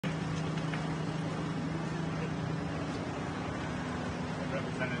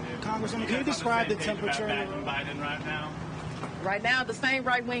Representative. Congresswoman, can you describe the temperature? About backing Biden right now? Right now, the same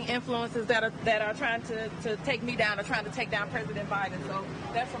right-wing influences that are trying to take me down are trying to take down President Biden. So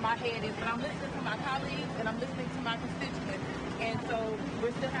that's where my head is. But I'm listening to my colleagues and I'm listening to my constituents. And so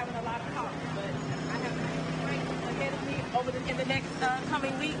we're still having a lot of talks. But I have a great ahead of me in the next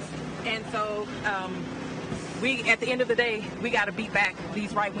coming weeks. And so we, at the end of the day, we got to beat back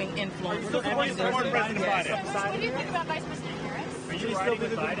these right-wing influences. What do you think about Vice President Harris? Are you still be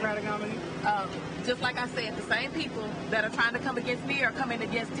the Democratic nominee? Just like I said, the same people that are trying to come against me are coming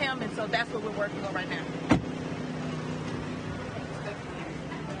against him, and so that's what we're working on right now.